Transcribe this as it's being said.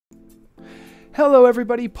Hello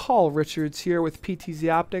everybody, Paul Richards here with PTZ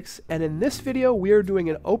Optics, and in this video we are doing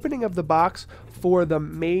an opening of the box for the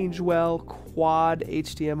Magewell Quad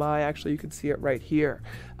HDMI. Actually, you can see it right here.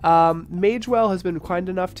 Magewell has been kind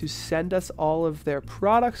enough to send us all of their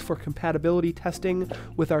products for compatibility testing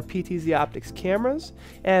with our PTZ Optics cameras,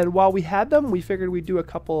 and while we had them, we figured we'd do a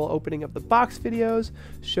couple opening of the box videos,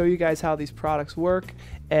 show you guys how these products work,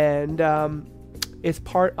 and it's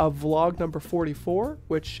part of vlog number 44,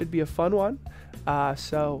 which should be a fun one.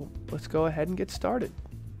 So let's go ahead and get started.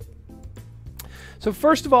 So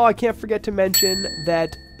first of all, I can't forget to mention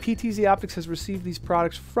that PTZ Optics has received these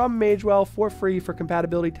products from Magewell for free for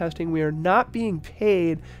compatibility testing. We are not being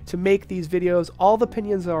paid to make these videos. All the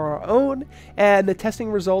opinions are our own, and the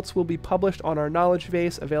testing results will be published on our knowledge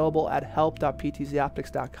base available at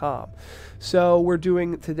help.ptzoptics.com. So we're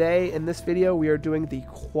doing today, in this video, we are doing the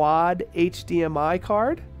Quad HDMI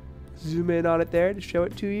card. Zoom in on it there to show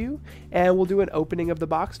it to you, and we'll do an opening of the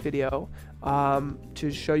box video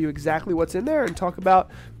to show you exactly what's in there and talk about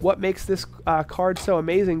what makes this card so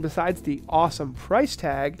amazing besides the awesome price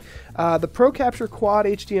tag. The ProCapture Quad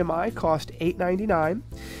HDMI cost $8.99,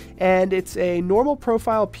 and it's a normal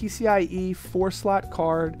profile PCIe 4-slot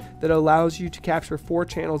card that allows you to capture 4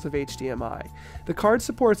 channels of HDMI. The card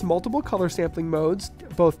supports multiple color sampling modes,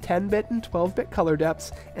 both 10-bit and 12-bit color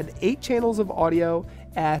depths, and 8 channels of audio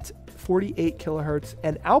at 48 kilohertz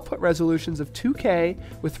and output resolutions of 2K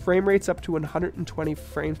with frame rates up to 120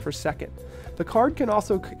 frames per second. The card can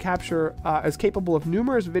also is capable of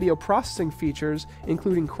numerous video processing features,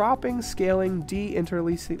 including cropping, scaling,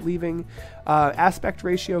 de-interleaving, aspect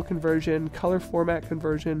ratio conversion, color format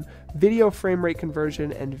conversion, video frame rate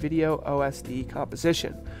conversion, and video OSD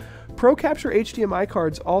composition. ProCapture HDMI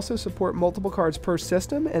cards also support multiple cards per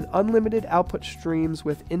system and unlimited output streams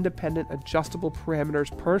with independent adjustable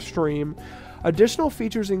parameters per stream. Additional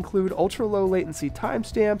features include ultra-low latency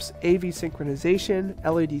timestamps, AV synchronization,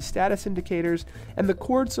 LED status indicators, and the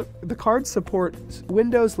cards support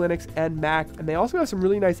Windows, Linux, and Mac, and they also have some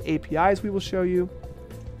really nice APIs we will show you.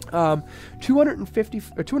 225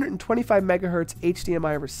 megahertz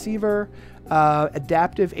HDMI receiver,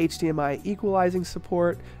 adaptive HDMI equalizing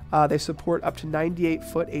support. They support up to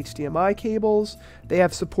 98-foot HDMI cables. They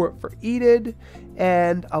have support for EDID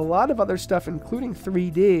and a lot of other stuff, including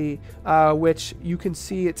 3D, which you can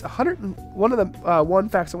see it's one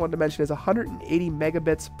facts I wanted to mention is 180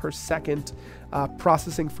 megabits per second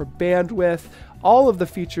processing for bandwidth. All of the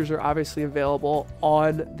features are obviously available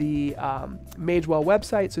on the Magewell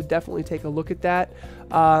website, so definitely take a look at that.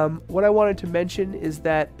 What I wanted to mention is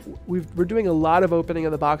that we're doing a lot of opening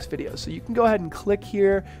of the box videos, so you can go ahead and click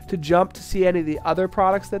here to jump to see any of the other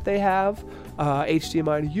products that they have.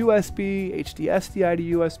 HDMI to USB, HD SDI to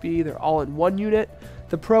USB, they're all in one unit.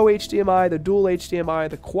 The Pro HDMI, the Dual HDMI,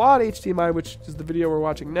 the Quad HDMI, which is the video we're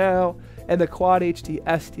watching now, and the Quad HD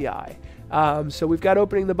SDI. So we've got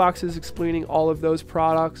opening the boxes explaining all of those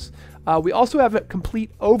products. We also have a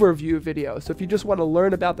complete overview video, so if you just want to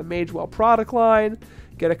learn about the Magewell product line,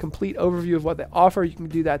 get a complete overview of what they offer, you can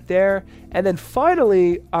do that there. And then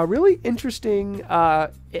finally, a really interesting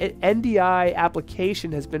NDI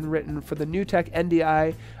application has been written for the NewTek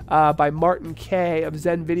NDI by Martin Kay of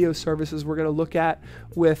Zen Video Services we're going to look at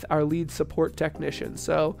with our lead support technician.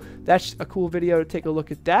 So that's a cool video to take a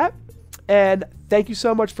look at that. And thank you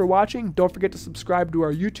so much for watching. Don't forget to subscribe to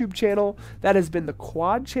our YouTube channel. That has been the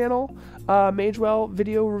Quad channel Magewell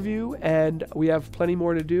video review, and we have plenty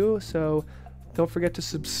more to do, so don't forget to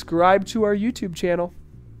subscribe to our YouTube channel.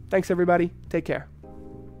 Thanks everybody. Take care.